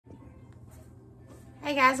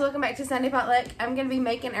Hey guys, welcome back to Sunday Potluck. I'm going to be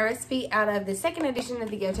making a recipe out of the second edition of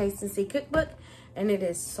the Go Taste and See cookbook, and it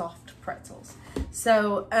is soft pretzels.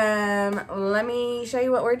 So, let me show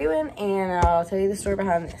you what we're doing, and I'll tell you the story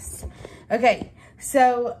behind this. Okay,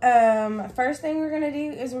 so, first thing we're going to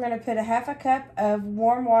do is we're going to put a half a cup of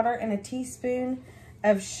warm water and a teaspoon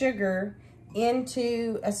of sugar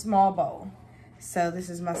into a small bowl. So, this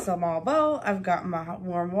is my small bowl. I've got my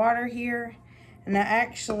warm water here, and I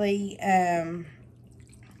actually,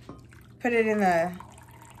 put it in the,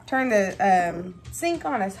 turn the sink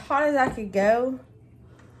on as hot as I could go,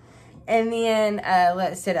 and then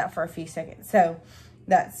let it sit out for a few seconds. So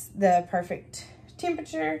that's the perfect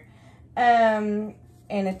temperature. And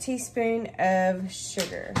a teaspoon of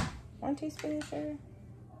sugar. 1 teaspoon of sugar?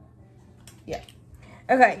 Yeah.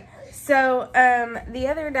 Okay, so the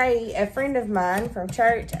other day, a friend of mine from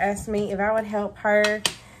church asked me if I would help her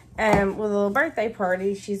with a little birthday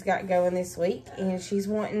party she's got going this week, and she's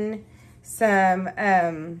wanting some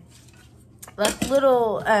like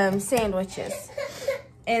little sandwiches.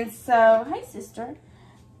 And so, hey sister,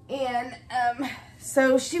 and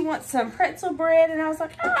so she wants some pretzel bread, and I was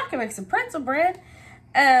like, oh, I can make some pretzel bread.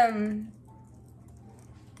 And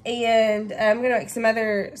I'm gonna make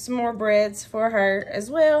some more breads for her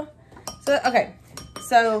as well. So okay,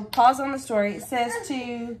 so pause on the story. It says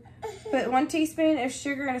to put 1 teaspoon of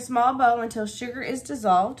sugar in a small bowl until sugar is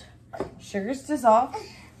dissolved. Sugar's dissolved.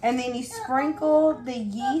 And then you sprinkle the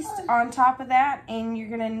yeast on top of that, and you're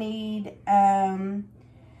gonna need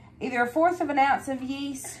either 1/4 of an ounce of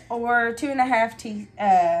yeast or 2½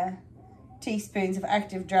 teaspoons of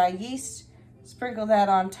active dry yeast. Sprinkle that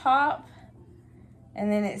on top,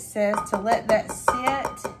 and then it says to let that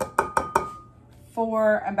sit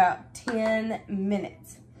for about 10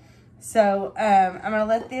 minutes. So I'm gonna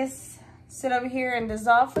let this sit over here and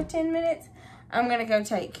dissolve for 10 minutes. I'm gonna go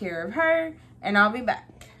take care of her, and I'll be back.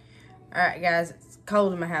 All right, guys, it's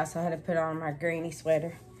cold in my house, so I had to put on my granny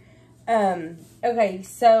sweater. Okay,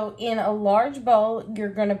 so in a large bowl, you're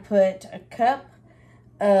gonna put a cup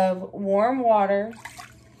of warm water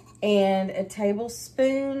and a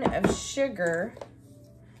tablespoon of sugar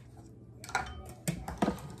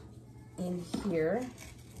in here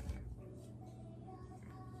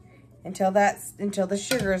until the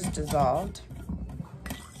sugar is dissolved.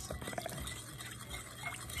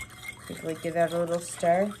 Quickly give that a little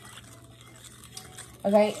stir.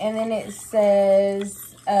 Okay, and then it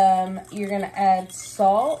says you're gonna add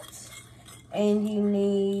salt, and you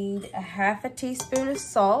need a 1/2 teaspoon of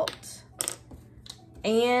salt,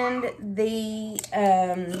 and the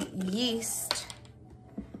yeast.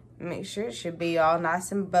 Make sure it should be all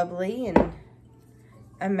nice and bubbly and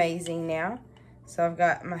amazing now. So I've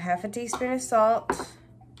got my 1/2 teaspoon of salt.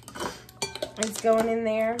 It's going in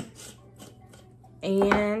there,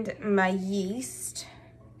 and my yeast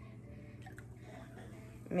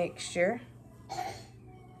mixture.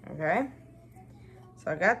 Okay,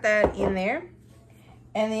 so I got that in there,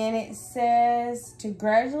 and then it says to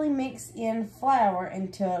gradually mix in flour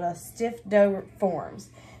until a stiff dough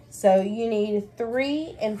forms. So you need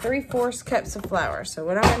 3 3/4 cups of flour. So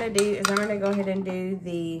what I'm going to do is I'm going to go ahead and do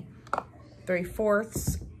the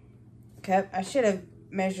 3/4 cup. I should have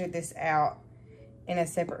measured this out in a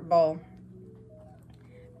separate bowl,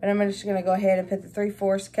 but I'm just going to go ahead and put the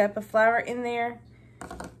 3/4 cup of flour in there.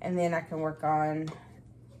 And then I can work on,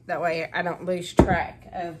 that way I don't lose track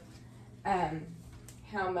of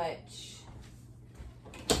how much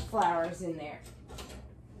flour is in there.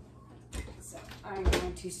 So I'm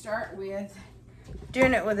going to start with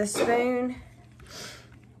doing it with a spoon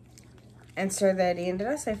and stir that in. Did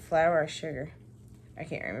I say flour or sugar? I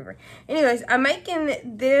can't remember. Anyways, I'm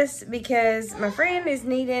making this because my friend is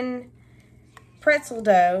needing pretzel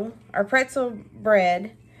dough or pretzel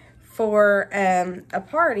bread for a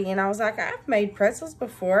party, and I was like, I've made pretzels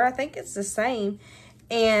before, I think it's the same.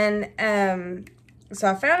 And so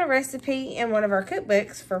I found a recipe in one of our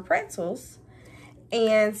cookbooks for pretzels,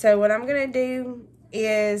 and so what I'm gonna do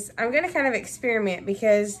is I'm gonna kind of experiment,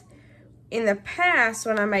 because in the past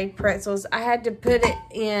when I made pretzels, I had to put it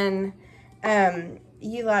in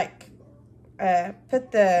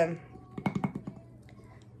put the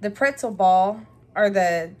pretzel ball, or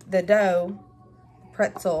the dough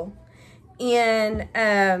pretzel, in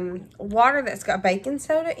water that's got baking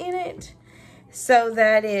soda in it, so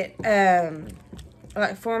that it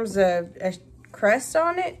like forms a crust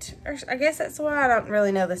on it. Or I guess that's why. I don't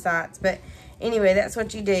really know the science, but anyway, that's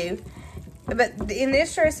what you do. But in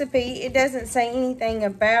this recipe, it doesn't say anything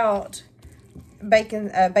about baking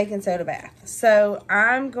soda bath. So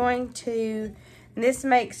I'm going to, this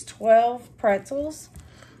makes 12 pretzels.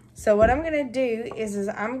 So what I'm going to do is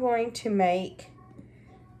I'm going to make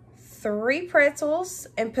 3 pretzels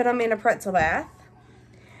and put them in a pretzel bath.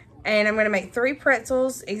 And I'm going to make 3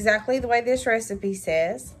 pretzels exactly the way this recipe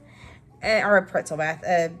says. Or a pretzel bath.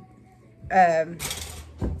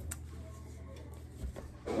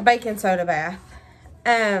 Baking soda bath.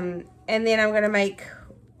 And then I'm going to make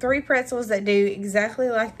 3 pretzels that do exactly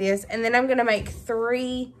like this. And then I'm going to make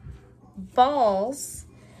 3 balls.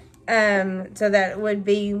 So that it would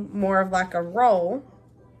be more of like a roll.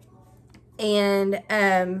 And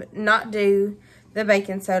not do the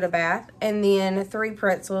baking soda bath. And then 3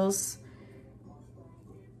 pretzels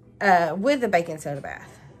with the baking soda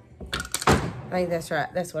bath. I think that's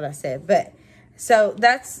right. That's what I said. But so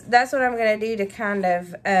that's what I'm going to do to kind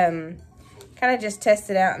of just test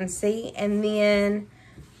it out and see. And then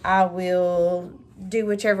I will do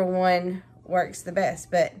whichever one works the best.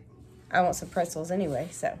 But I want some pretzels anyway,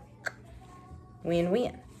 so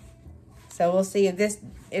win-win. So we'll see if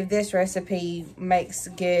this recipe makes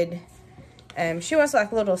good. She wants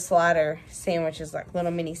like little slider sandwiches, like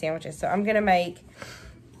little mini sandwiches. So I'm gonna make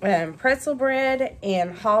pretzel bread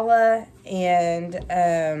and challah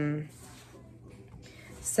and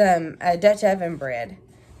some Dutch oven bread.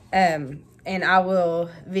 And I will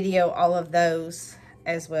video all of those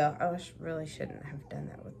as well. I really shouldn't have done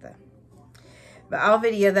that with the. But I'll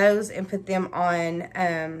video those and put them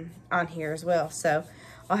on here as well. So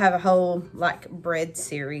I'll have a whole like bread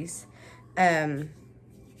series. And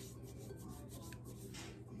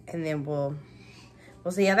then we'll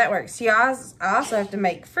see how that works. See, I also have to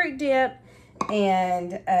make fruit dip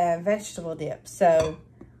and vegetable dip. So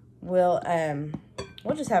we'll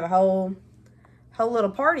just have a whole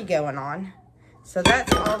little party going on. So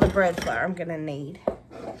that's all the bread flour I'm gonna need.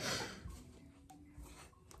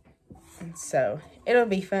 And so it'll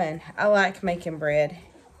be fun. I like making bread.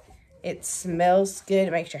 It smells good.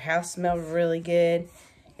 It makes your house smell really good.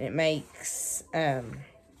 And it makes,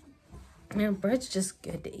 bread's just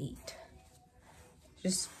good to eat.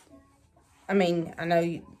 I mean, I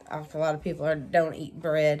know a lot of people don't eat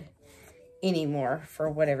bread anymore for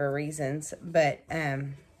whatever reasons. But I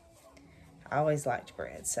always liked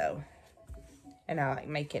bread, so. And I like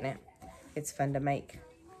making it. It's fun to make.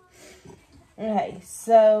 Okay,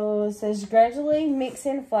 so it says gradually mix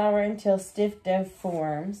in flour until stiff dough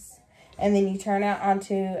forms. And then you turn out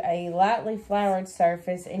onto a lightly floured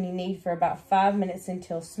surface, and you knead for about 5 minutes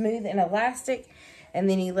until smooth and elastic. And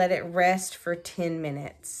then you let it rest for 10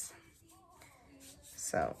 minutes.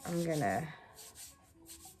 So I'm gonna.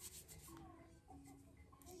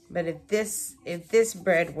 But if this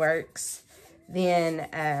bread works, then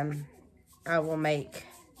I will make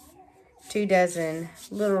 2 dozen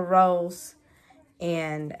little rolls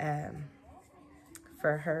and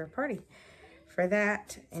for her party. For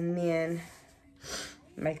that, and then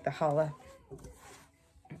make the challah.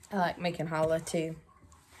 I like making challah too.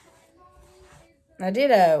 I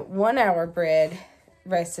did a 1-hour bread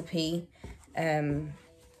recipe the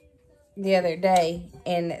other day,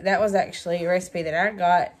 and that was actually a recipe that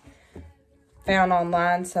I found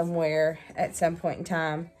online somewhere at some point in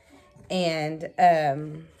time. And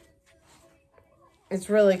it's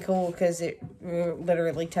really cool because it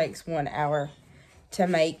literally takes 1 hour to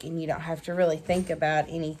make, and you don't have to really think about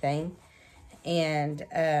anything. And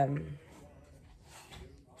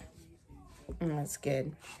that's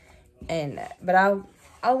good. And but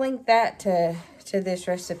I'll link that to this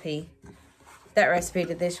recipe, that recipe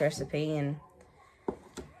to this recipe, and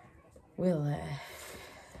we'll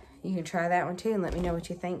you can try that one too and let me know what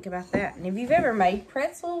you think about that. And if you've ever made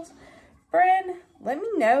pretzels bread, let me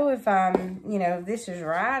know if if this is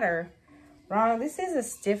right or wrong. This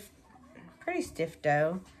is a pretty stiff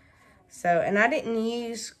dough. So, and I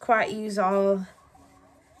didn't quite use all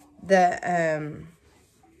the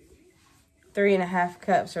 3½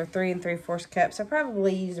 cups or 3 3/4 cups. I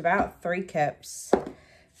probably used about 3 cups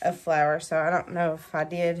of flour. So I don't know if I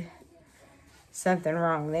did something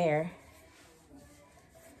wrong there,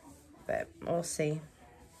 but we'll see.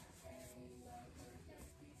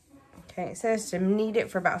 Okay, it says to knead it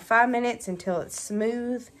for about 5 minutes until it's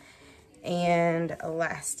smooth and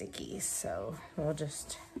elasticy. So we'll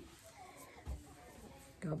just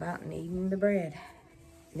go about kneading the bread,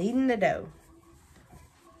 kneading the dough.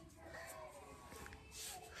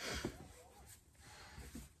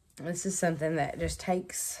 This is something that just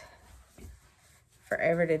takes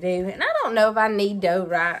forever to do. And I don't know if I knead dough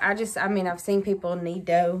right. I've seen people knead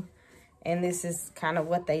dough, and this is kind of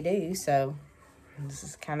what they do. So this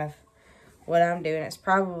is kind of what I'm doing. It's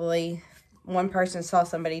probably one person saw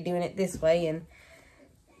somebody doing it this way, and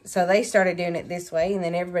so they started doing it this way, and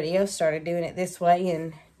then everybody else started doing it this way,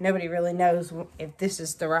 and nobody really knows if this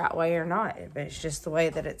is the right way or not, but it's just the way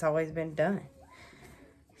that it's always been done.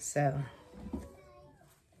 So,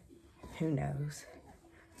 who knows?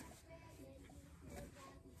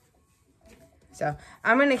 So,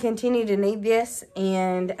 I'm going to continue to knead this,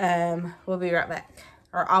 and we'll be right back.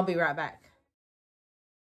 Or I'll be right back.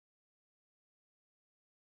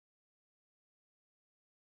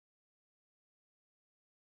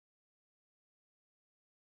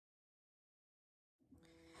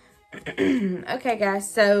 Okay,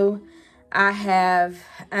 guys, so I have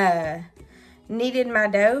kneaded my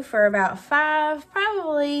dough for about 5,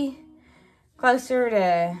 probably closer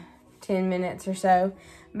to 10 minutes or so.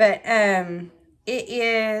 But it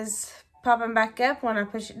is popping back up when I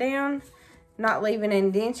push it down, not leaving an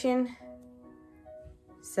indentation.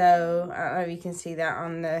 So I don't know if you can see that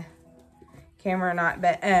on the camera or not,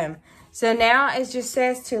 but so now it just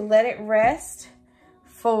says to let it rest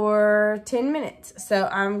for 10 minutes. So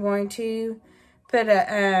I'm going to put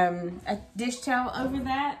a dish towel over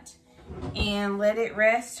that and let it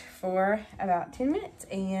rest for about 10 minutes,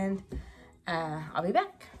 and I'll be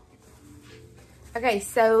back. Okay,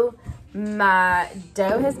 so my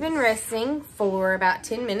dough has been resting for about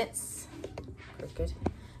 10 minutes. Good.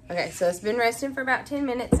 Okay, so it's been resting for about 10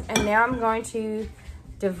 minutes, and now I'm going to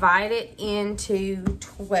divide it into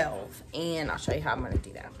 12, and I'll show you how I'm going to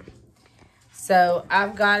do that. So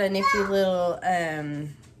I've got a nifty little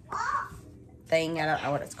thing, I don't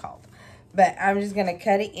know what it's called, but I'm just going to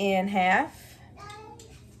cut it in half.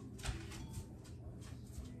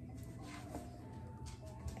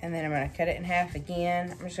 And then I'm going to cut it in half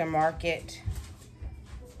again. I'm just going to mark it.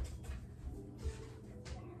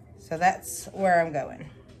 So that's where I'm going.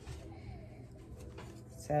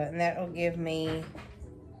 So, and that will give me,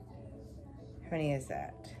 how many is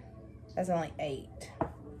that? That's only 8.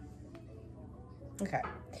 Okay.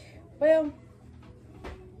 Well,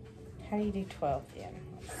 how do you do 12 then?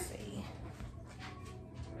 Let's see.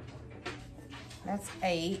 That's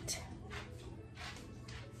 8.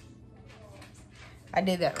 I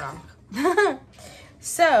did that wrong.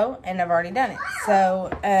 So, and I've already done it. So,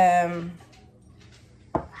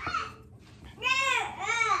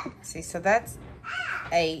 see, so that's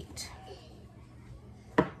 8.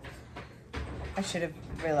 I should have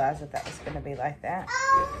realized that was going to be like that.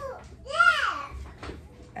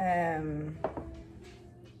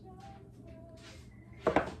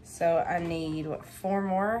 So I need, what, 4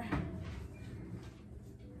 more?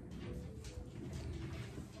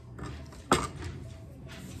 So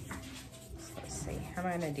let's see, how am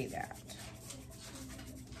I going to do that?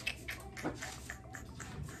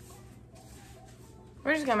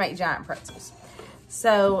 We're just going to make giant pretzels.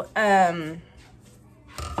 So, that's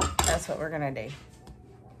what we're going to do.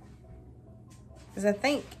 Because I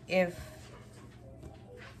think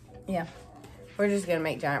yeah, we're just going to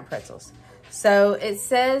make giant pretzels. So, it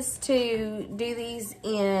says to do these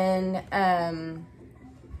in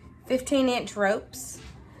 15-inch ropes.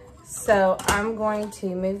 So, I'm going to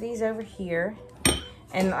move these over here.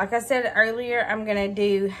 And like I said earlier, I'm going to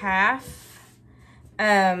do half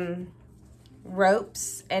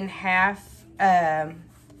ropes and half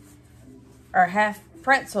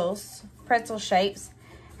pretzels, pretzel shapes,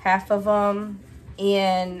 half of them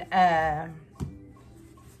in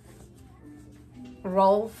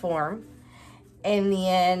roll form, and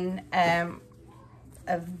then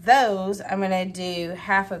of those I'm going to do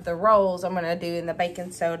half of the rolls I'm going to do in the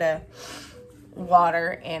baking soda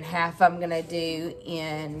water, and half I'm going to do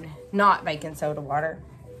in not baking soda water,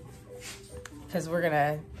 because we're going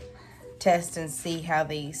to test and see how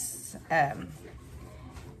these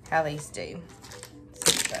do.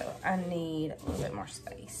 So I need a little bit more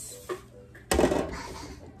space.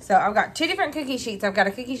 So I've got 2 different cookie sheets. I've got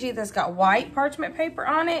a cookie sheet that's got white parchment paper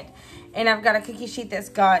on it, and I've got a cookie sheet that's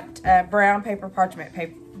got brown parchment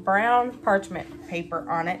paper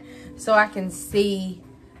on it, so I can see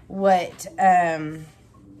which one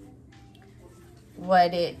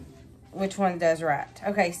does right.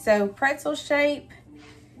 Okay, so pretzel shape,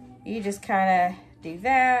 you just kind of do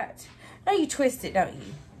that. No, you twist it, don't you?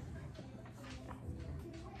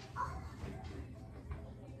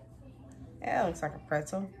 Yeah, it looks like a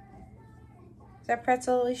pretzel. Is that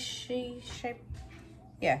pretzel-ish shape?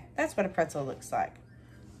 Yeah, that's what a pretzel looks like.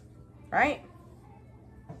 Right?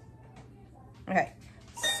 Okay,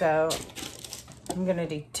 so I'm going to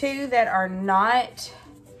do 2 that are not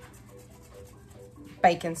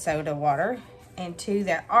baking soda water and 2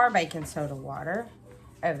 that are baking soda water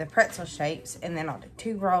of the pretzel shapes, and then I'll do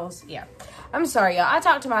 2 rolls. Yeah, I'm sorry, y'all. I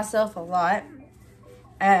talk to myself a lot.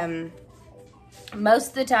 Most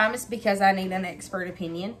of the time it's because I need an expert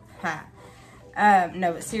opinion.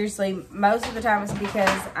 No, but seriously, most of the time it's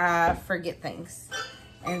because I forget things.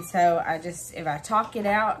 And so if I talk it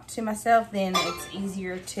out to myself, then it's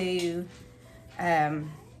easier to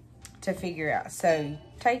figure out. So you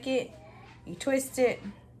take it, you twist it,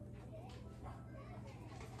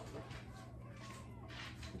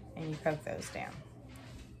 and you poke those down.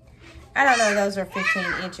 I don't know, those are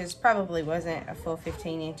 15 inches. Probably wasn't a full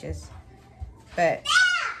 15 inches. But,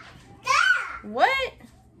 what?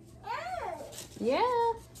 Yeah.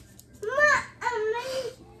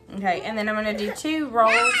 Okay, and then I'm going to do 2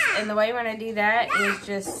 rolls. And the way we're going to do that is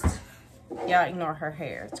just, y'all ignore her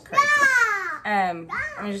hair. It's crazy. I'm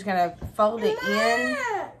just going to fold it in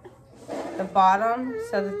the bottom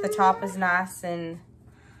so that the top is nice and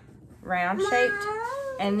round shaped.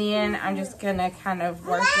 And then I'm just going to kind of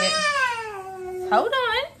work it. Hold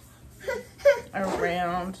on.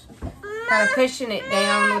 Around. Kind of pushing it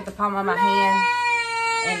down with the palm of my hand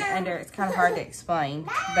and under. It's kind of hard to explain,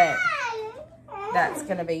 but that's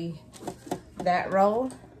going to be that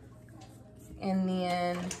roll. And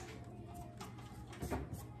then I'm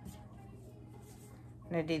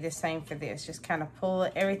going to do the same for this. Just kind of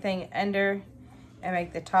pull everything under and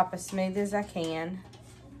make the top as smooth as I can.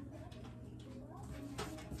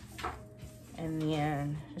 And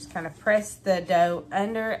then just kind of press the dough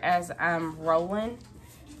under as I'm rolling.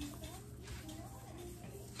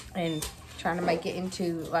 And trying to make it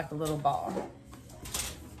into like a little ball.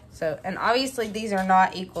 So, and obviously these are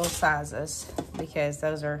not equal sizes because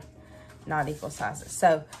those are not equal sizes.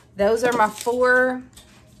 So those are my 4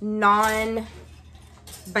 non-baking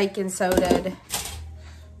soda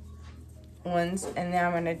ones. And then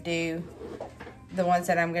I'm going to do the ones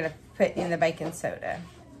that I'm going to put in the baking soda.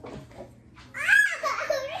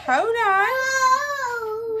 Hold on.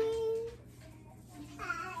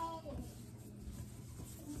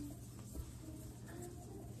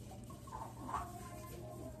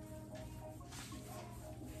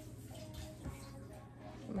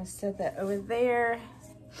 I'm going to set that over there.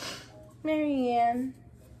 Marianne.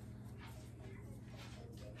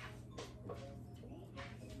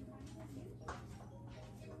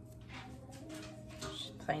 She's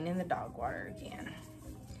playing in the dog water again.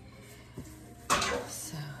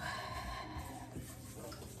 So,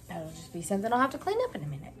 that'll just be something I'll have to clean up in a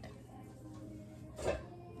minute. Set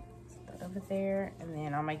that over there, and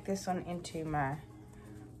then I'll make this one into my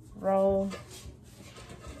roll.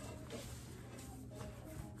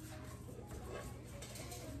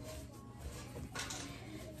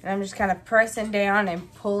 And I'm just kind of pressing down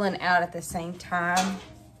and pulling out at the same time.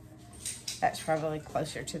 That's probably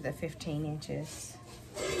closer to the 15 inches.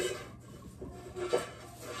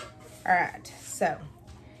 All right, so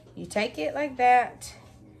you take it like that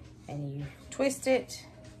and you twist it.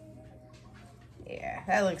 Yeah,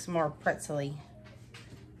 that looks more pretzel-y.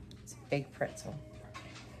 It's a big pretzel.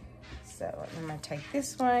 So I'm gonna take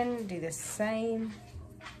this one, do the same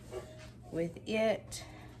with it.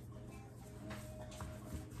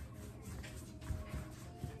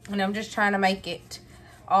 And I'm just trying to make it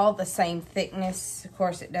all the same thickness. Of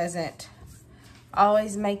course, it doesn't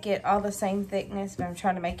always make it all the same thickness, but I'm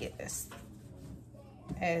trying to make it as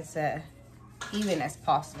even as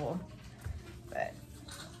possible. But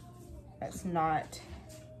that's not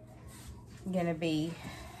gonna be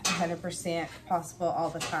 100% possible all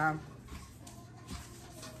the time.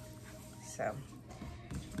 So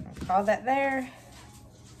I'll call that there.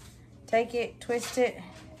 Take it, twist it,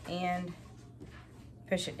 and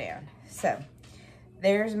push it down. So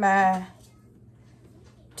there's my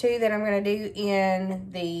 2 that I'm gonna do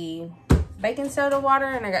in the baking soda water,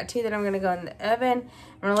 and I got 2 that I'm gonna go in the oven.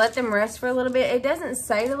 I'm gonna let them rest for a little bit. It doesn't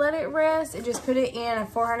say to let it rest, it just put it in a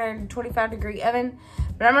 425-degree oven,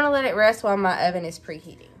 but I'm gonna let it rest while my oven is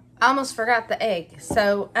preheating. I almost forgot the egg.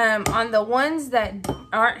 So on the ones that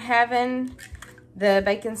aren't having the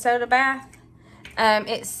baking soda bath,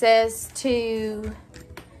 it says to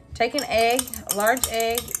take an egg, a large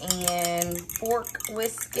egg, and fork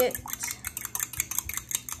whisk it.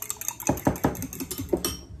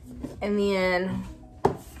 And then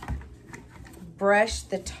brush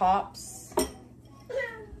the tops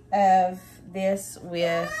of this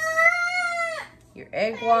with your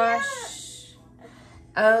egg wash.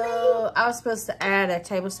 Oh, I was supposed to add a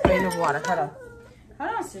tablespoon of water. Hold on.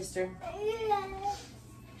 Hold on, sister.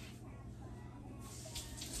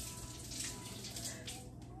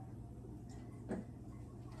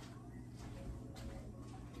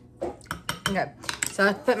 Okay, so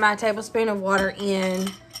I put my tablespoon of water in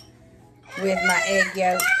with my egg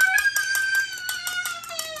yolk.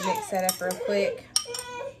 Mix that up real quick.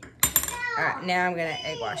 All right, now I'm gonna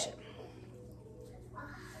egg wash it.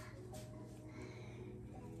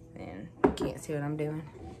 And you can't see what I'm doing.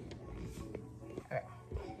 All right.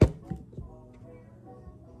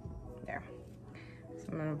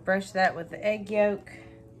 I'm gonna brush that with the egg yolk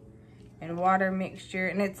and water mixture.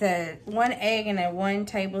 And it's a 1 egg and a 1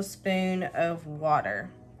 tablespoon of water.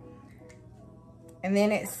 And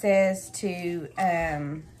then it says to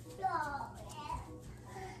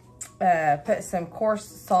put some coarse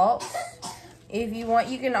salt. If you want,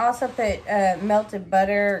 you can also put melted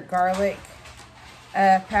butter, garlic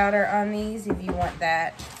powder on these if you want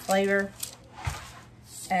that flavor.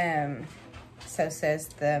 So says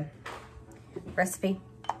the recipe.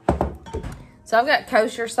 So I've got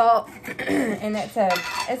kosher salt, and it's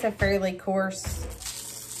a fairly coarse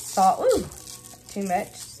salt. Ooh, too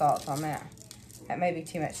much salt on that. That may be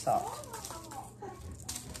too much salt.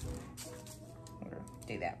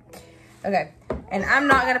 Do that. Okay, and I'm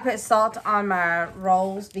not gonna put salt on my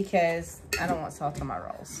rolls because I don't want salt on my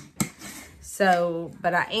rolls. So,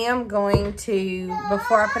 but I am going to,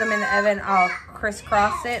 before I put them in the oven, I'll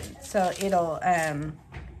crisscross it so it'll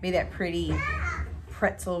be that pretty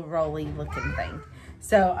pretzel rolly looking thing.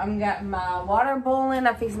 So I've got my water boiling.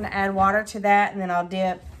 I'm fixing to add water to that, and then I'll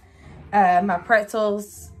dip my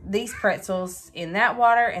pretzels, these pretzels, in that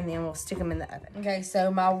water, and then we'll stick them in the oven. Okay,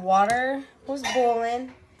 so my water was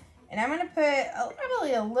boiling, and I'm gonna put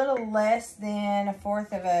probably a little less than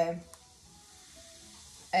 1/4 of a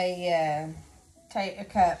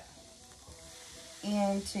cup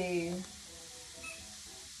into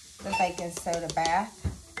the baking soda bath.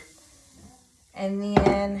 And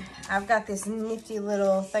then I've got this nifty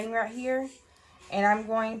little thing right here, and I'm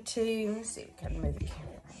going to, let me see if we can move the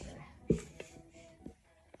camera right there.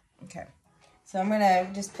 Okay, so I'm gonna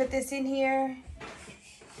just put this in here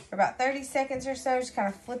for about 30 seconds or so, just kind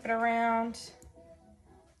of flip it around.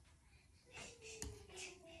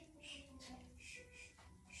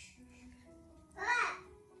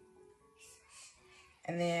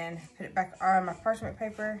 And then put it back on my parchment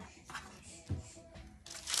paper.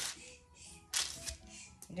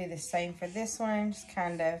 Do the same for this one. Just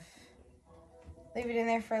kind of leave it in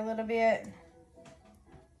there for a little bit.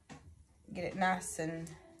 Get it nice and,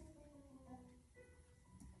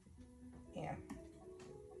 yeah.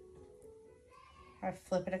 I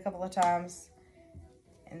flip it a couple of times.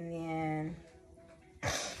 And then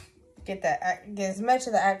get as much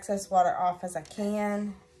of the excess water off as I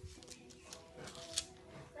can.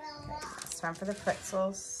 It's time for the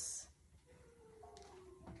pretzels.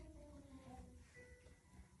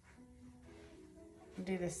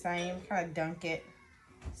 Do the same, kind of dunk it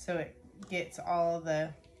so it gets all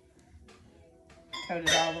the coated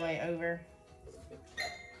all the way over.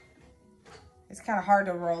 It's kind of hard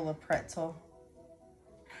to roll a pretzel,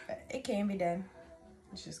 but it can be done.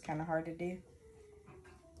 It's just kind of hard to do.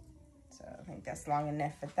 So I think that's long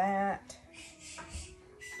enough for that.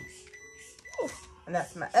 And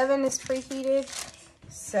that's my oven is preheated.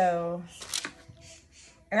 So,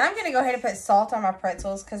 and I'm gonna go ahead and put salt on my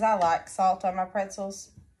pretzels because I like salt on my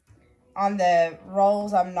pretzels. On the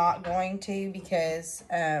rolls, I'm not going to because,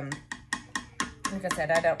 like I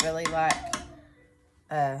said, I don't really like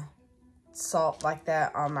salt like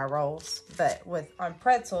that on my rolls. But on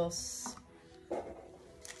pretzels,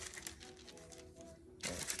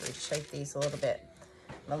 let's reshape these a little bit.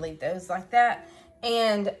 I'm gonna leave those like that.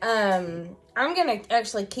 And I'm gonna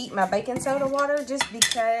actually keep my baking soda water just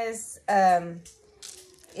because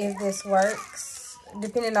if this works,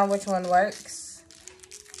 depending on which one works.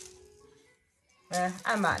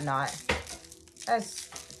 I might not. That's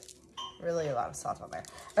really a lot of salt on there.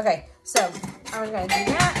 Okay, so I'm gonna do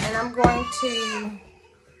that, and I'm going to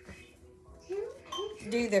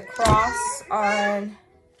do the cross on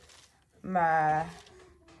my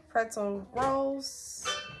pretzel rolls.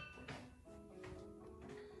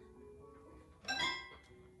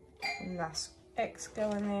 Nice X go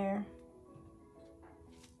in there.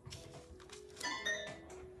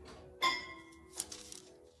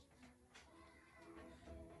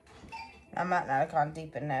 I might not have gone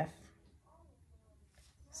deep enough.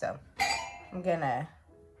 So I'm gonna,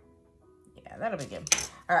 yeah, that'll be good.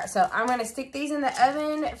 All right, so I'm gonna stick these in the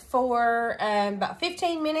oven for about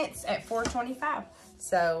 15 minutes at 425.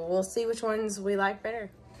 So we'll see which ones we like better.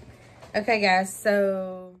 Okay guys,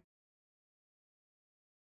 so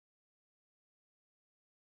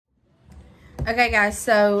okay guys,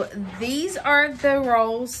 so these are the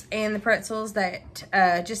rolls and the pretzels that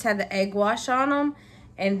just had the egg wash on them.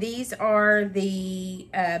 And these are the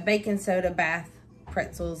baking soda bath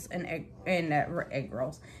pretzels and egg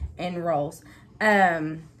rolls and rolls.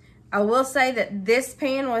 I will say that this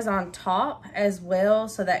pan was on top as well,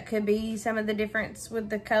 so that could be some of the difference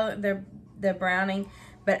with the color, the browning.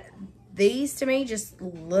 But these to me just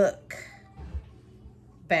look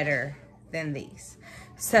better than these.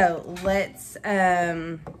 So let's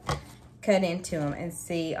cut into them and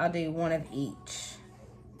see. I'll do one of each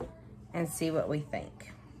and see what we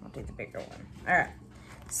think. I'll do the bigger one. All right.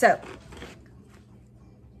 So,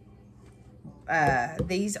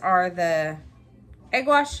 these are the egg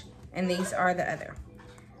wash and these are the other.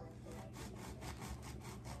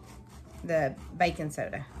 The baking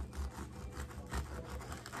soda.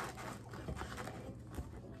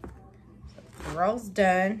 So the roll's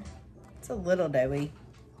done. It's a little doughy,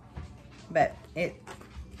 but it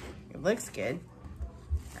looks good.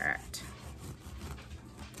 All right.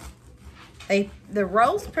 The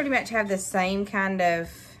rolls pretty much have the same kind of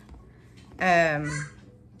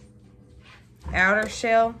outer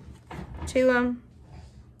shell to them.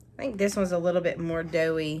 I think this one's a little bit more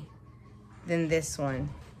doughy than this one.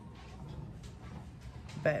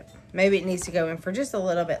 But maybe it needs to go in for just a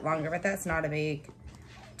little bit longer, but that's not a big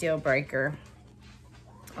deal breaker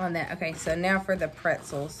on that. Okay, so now for the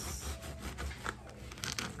pretzels.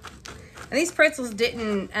 And these pretzels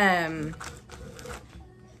didn't, that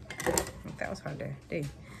was hard to do.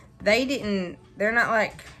 They're not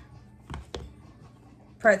like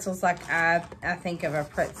pretzels like I think of a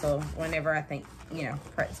pretzel whenever I think, you know,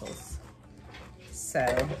 pretzels. So,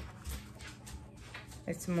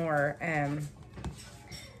 it's more, I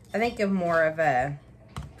think of more of a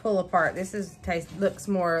pull apart. This looks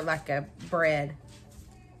more like a bread.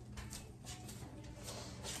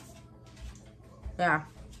 Yeah.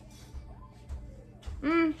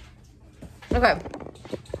 Okay.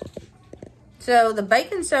 So the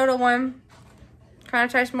baking soda one kind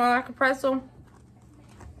of tastes more like a pretzel.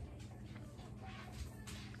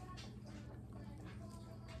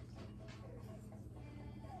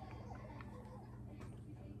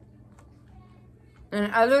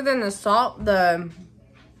 And other than the salt, the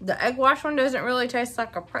egg wash one doesn't really taste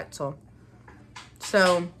like a pretzel.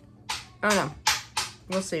 So, I don't know.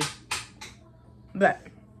 We'll see. But,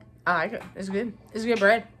 I like it. It's good. It's good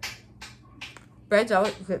bread. Bread's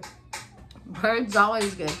always good. Bread's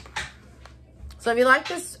always good. So, if you like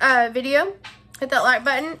this video, hit that like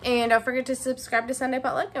button. And don't forget to subscribe to Sunday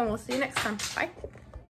Potluck. And we'll see you next time. Bye.